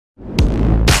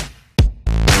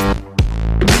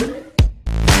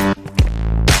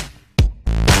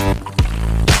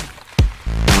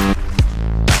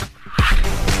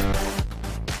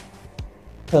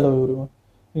Hello everyone.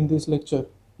 In this lecture,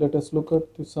 let us look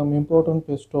at some important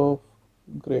pests of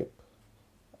grape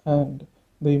and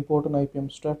the important IPM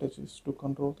strategies to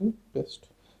control the pest.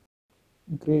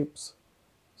 Grapes.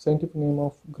 Scientific name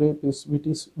of grape is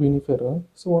Vitis vinifera.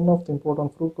 It's one of the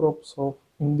important fruit crops of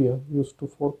India used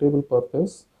for table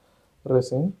purpose,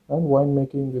 resin, and wine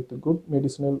making with good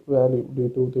medicinal value due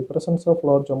to the presence of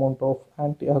large amount of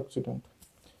antioxidant.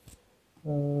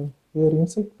 Here,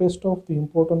 insect pest of the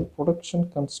important production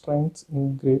constraints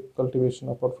in grape cultivation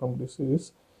apart from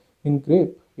disease. In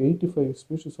grape, 85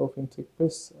 species of insect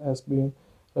pests has been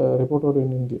reported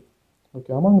in India.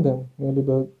 Okay, among them,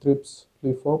 mealybug, thrips,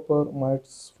 leafhopper,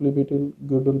 mites, flea beetle,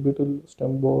 girdle beetle,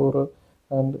 stem borer,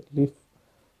 and leaf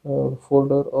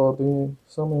folder are the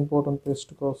some important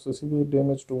pests cause severe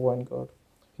damage to vine gourd.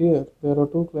 Here, there are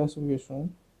two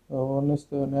classifications. One is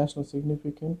the national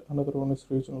significant, another one is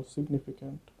regional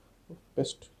significant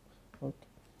pest. Okay.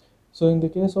 So, in the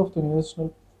case of the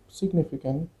national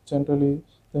significant, generally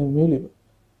the mealy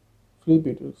flea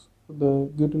beetles, the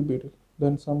girdle beetle,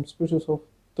 then some species of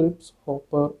thrips,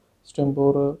 hopper, stem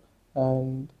borer,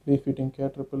 and leaf-eating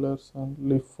caterpillars and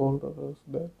leaf folders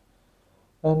there.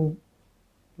 And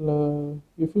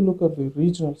if you look at the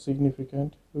regional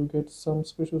significant, you get some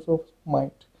species of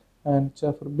mite and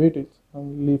chafer beetles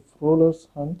and leaf rollers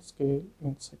and scale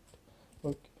insect.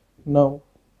 Okay. Now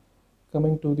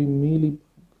coming to the mealy bug,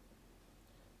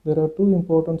 there are two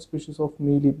important species of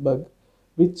mealy bug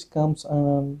which comes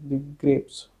on the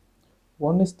grapes.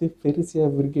 One is the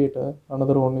Ferricia virgata,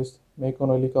 another one is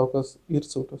Meconolicoccus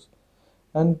hirsutus,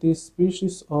 and these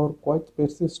species are quite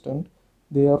persistent.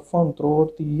 They are found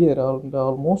throughout the year and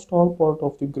almost all part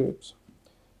of the grapes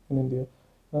in India.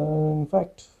 In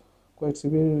fact, quite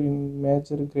severe in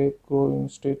major grape growing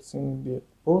states in India.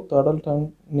 Both adult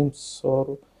and nymphs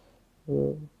are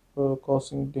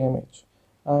causing damage,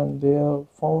 and they are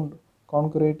found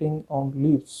congregating on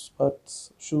leaves,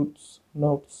 buds, shoots,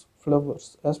 nodes,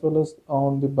 flowers, as well as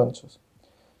on the bunches.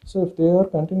 So, if they are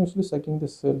continuously sucking the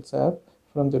cell sap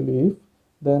from the leaf,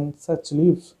 then such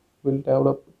leaves will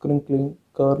develop crinkling,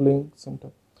 curling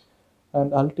symptom,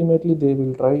 and ultimately they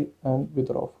will dry and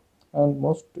wither off. And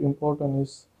most important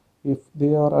is if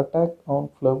they are attacked on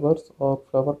flowers or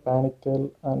flower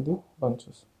panicle and the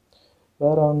bunches.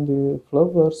 Where on the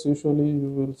flowers, usually you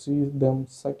will see them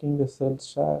sucking the cell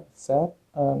sap,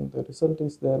 and the result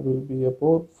is there will be a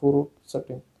poor fruit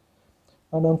setting.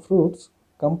 And on fruits,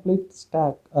 complete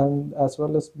stack and as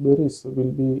well as berries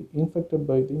will be infected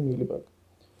by the mealybug.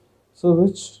 So,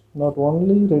 which not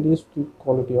only reduce the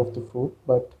quality of the fruit,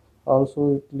 but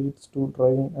also it leads to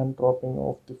drying and dropping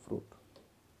of the fruit.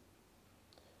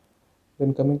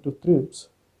 Then coming to thrips,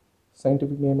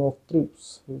 scientific name of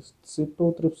thrips is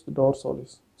Cytothrips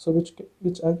dorsalis. So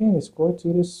which again is quite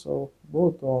serious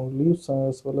both on leaves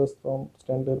as well as on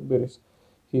standard berries.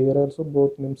 Here also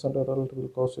both nymphs and adult will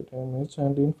cause a damage,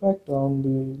 and in fact on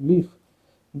the leaf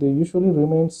they usually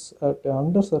remains at the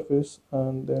undersurface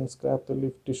and then scrap the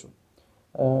leaf tissue,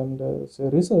 and as a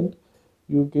result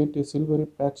you get a silvery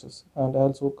patches and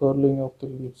also curling of the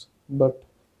leaves. But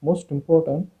most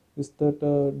important is that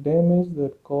damage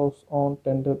that cause on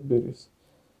tender berries.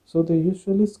 So they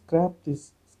usually scrap the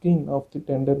skin of the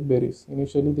tender berries.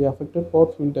 Initially the affected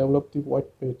parts will develop the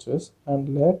white patches,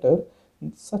 and later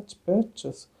such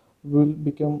patches will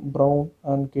become brown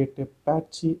and get a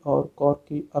patchy or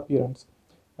corky appearance,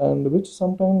 and which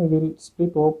sometimes will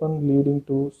split open leading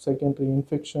to secondary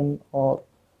infection or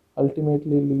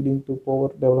ultimately leading to poor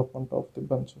development of the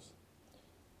bunches.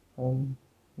 And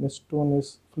next one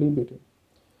is flea beetle.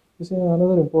 You see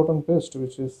another important pest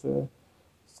which is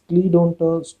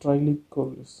Scledonta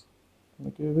stylicolis,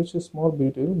 okay, which is small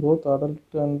beetle. Both adult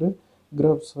and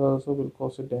grubs also will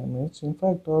cause a damage. In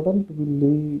fact, adult will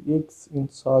lay eggs in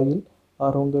soil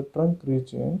around the trunk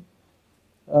region,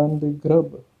 and the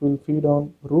grub will feed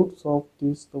on roots of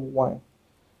this the vine.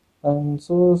 And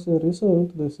so as a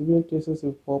result, the severe cases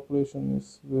if population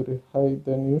is very high,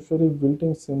 then usually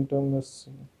wilting symptom is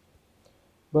seen.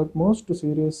 But most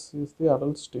serious is the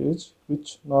adult stage,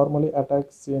 which normally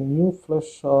attacks a new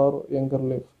flesh or younger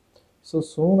leaf. So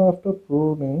soon after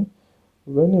pruning,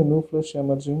 when a new flesh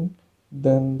emerging,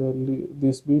 then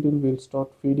this beetle will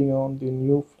start feeding on the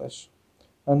new flesh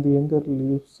and the younger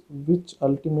leaves, which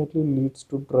ultimately leads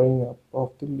to drying up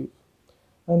of the leaf.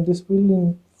 And this will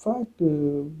in fact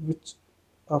which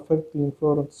affect the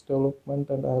inflorescence development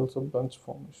and also bunch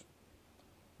formation.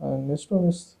 And next one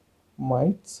is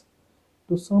mites.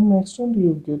 To some extent,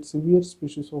 you get severe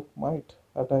species of mite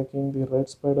attacking the red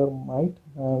spider mite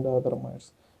and other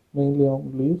mites, mainly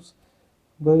on leaves.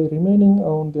 By remaining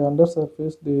on the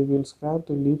undersurface, they will scrap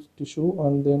the leaf tissue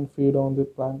and then feed on the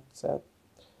plant sap.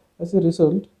 As a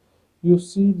result, you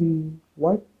see the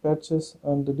white patches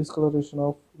and the discoloration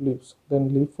of leaves.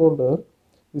 Then leaf folder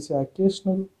is an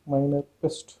occasional minor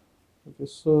pest. Okay,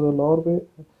 so the larvae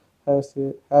has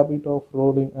a habit of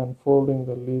rolling and folding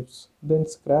the leaves, then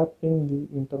scraping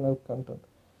the internal content.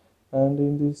 And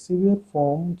in the severe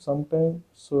form, sometimes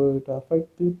so it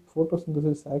affect the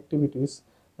photosynthesis activities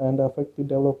and affect the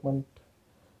development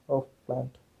of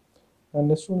plant. And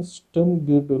next one is stem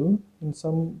girdle. In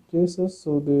some cases,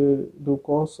 so they do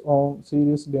cause on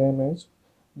serious damage,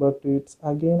 but it's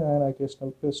again an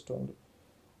occasional pest only.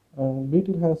 And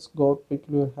beetle has got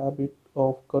peculiar habit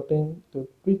of cutting the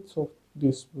twigs of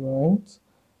these vines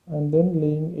and then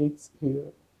laying eggs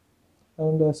here.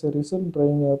 And as a result,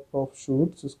 drying up of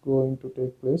shoots is going to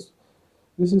take place.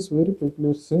 This is very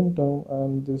peculiar symptom,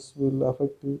 and this will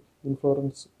affect the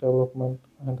inflorescence development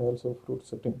and also fruit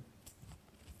setting.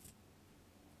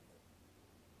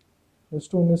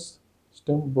 Next one is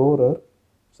stem borer.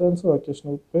 It's also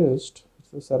occasional pest.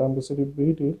 It's a cerambycity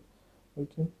beetle.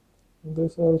 Okay.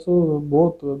 This also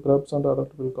both grubs and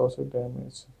adult will cause a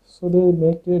damage. So they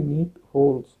make a neat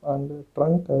holes and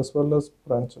trunk as well as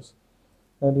branches.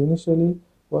 And initially,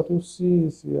 what you see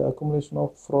is the accumulation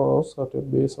of frost at the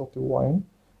base of the vine,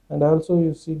 and also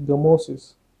you see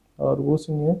gummosis or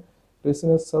oozing a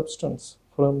resinous substance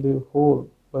from the hole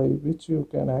by which you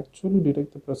can actually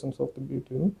detect the presence of the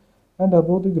beetle. And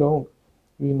above the ground,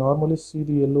 we normally see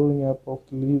the yellowing up of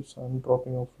the leaves and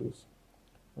dropping of leaves.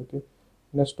 Okay.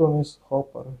 Next one is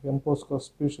hopper. Emposca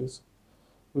species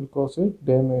will cause a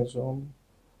damage on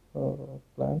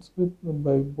plants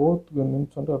by both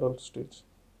nymphs and adult stage.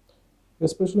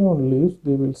 Especially on leaves,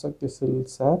 they will suck the cell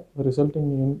sap, resulting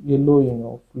in yellowing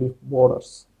of leaf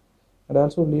borders, and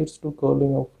also leads to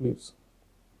curling of leaves.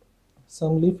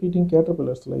 Some leaf-eating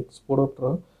caterpillars like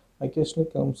Spodoptera occasionally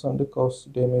comes and cause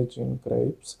damage in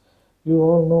grapes. You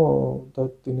all know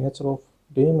that the nature of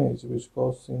damage which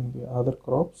caused in the other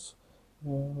crops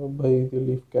by the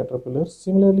leaf caterpillars.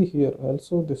 Similarly here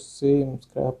also the same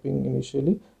scraping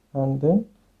initially and then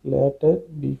later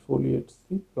defoliates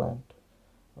the plant.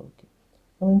 Okay.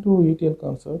 Coming to ETL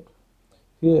concept,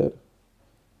 here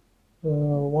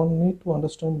one need to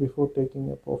understand before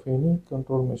taking up of any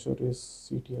control measure is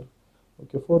CTL.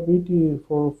 Okay, for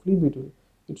for flea beetle,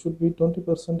 it should be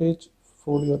 20%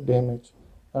 foliar damage,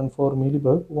 and for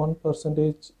mealybug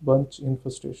 1% bunch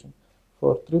infestation.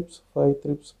 For thrips, 5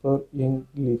 thrips per young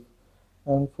leaf,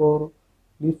 and for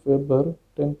leaf webber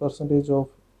 10% of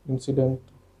incident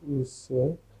is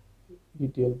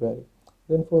ETL value.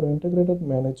 Then for integrated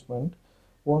management,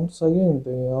 once again the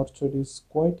orchard is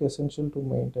quite essential to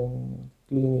maintain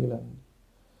clean land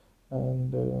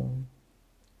and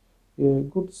a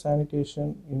good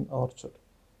sanitation in orchard,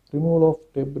 removal of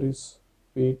debris,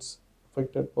 weeds,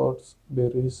 affected pots,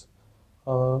 berries,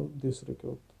 this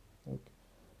required. Okay.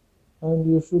 And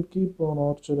you should keep an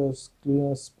orchard as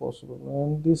clean as possible,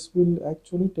 and this will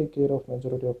actually take care of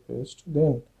majority of pest.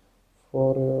 Then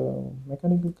for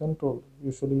mechanical control,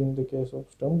 usually in the case of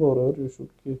stem borer, you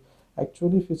should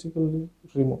actually physically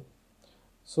remove.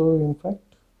 So in fact,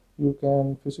 you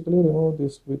can physically remove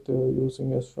this with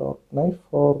using a sharp knife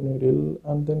or needle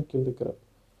and then kill the grub.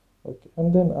 Okay,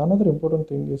 and then another important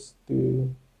thing is the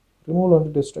removal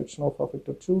and destruction of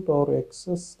affected shoot or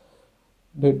excess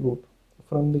dead wood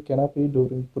from the canopy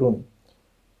during pruning.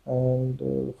 And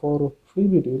for flea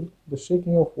beetle, the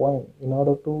shaking of vine in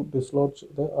order to dislodge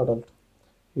the adult.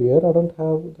 Here, adult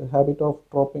have the habit of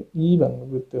dropping even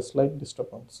with a slight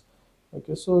disturbance.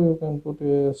 Okay, so you can put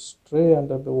a tray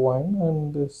under the vine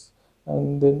and this,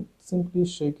 and then simply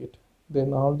shake it.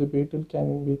 Then all the beetle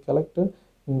can be collected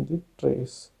in the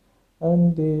trays,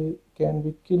 and they can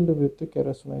be killed with the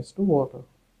kerosinized water.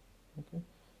 Okay,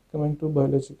 coming to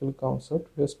biological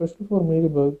concept, especially for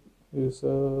mealybug, is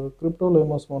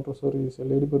Cryptolemus montessori is a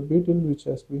ladybird beetle which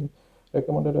has been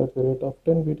recommended at the rate of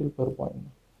 10 beetle per vine.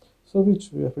 So which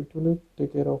we effectively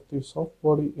take care of the soft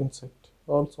body insect,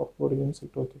 all soft body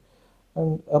insect. Okay,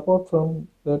 and apart from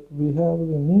that, we have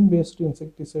the neem based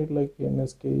insecticide like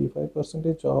NSK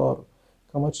 5% or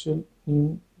commercial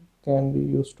neem can be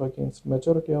used against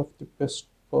majority of the pest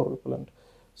for repellent.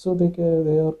 So they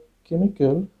are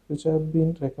chemical which have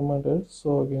been recommended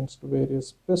so against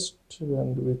various pests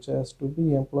and which has to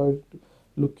be employed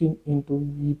looking into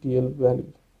ETL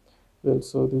value. Well,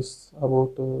 so this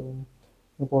about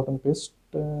important pests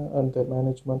and their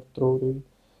management through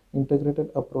the integrated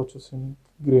approaches in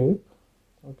grape.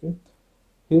 Okay,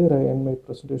 here I end my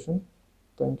presentation.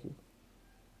 Thank you.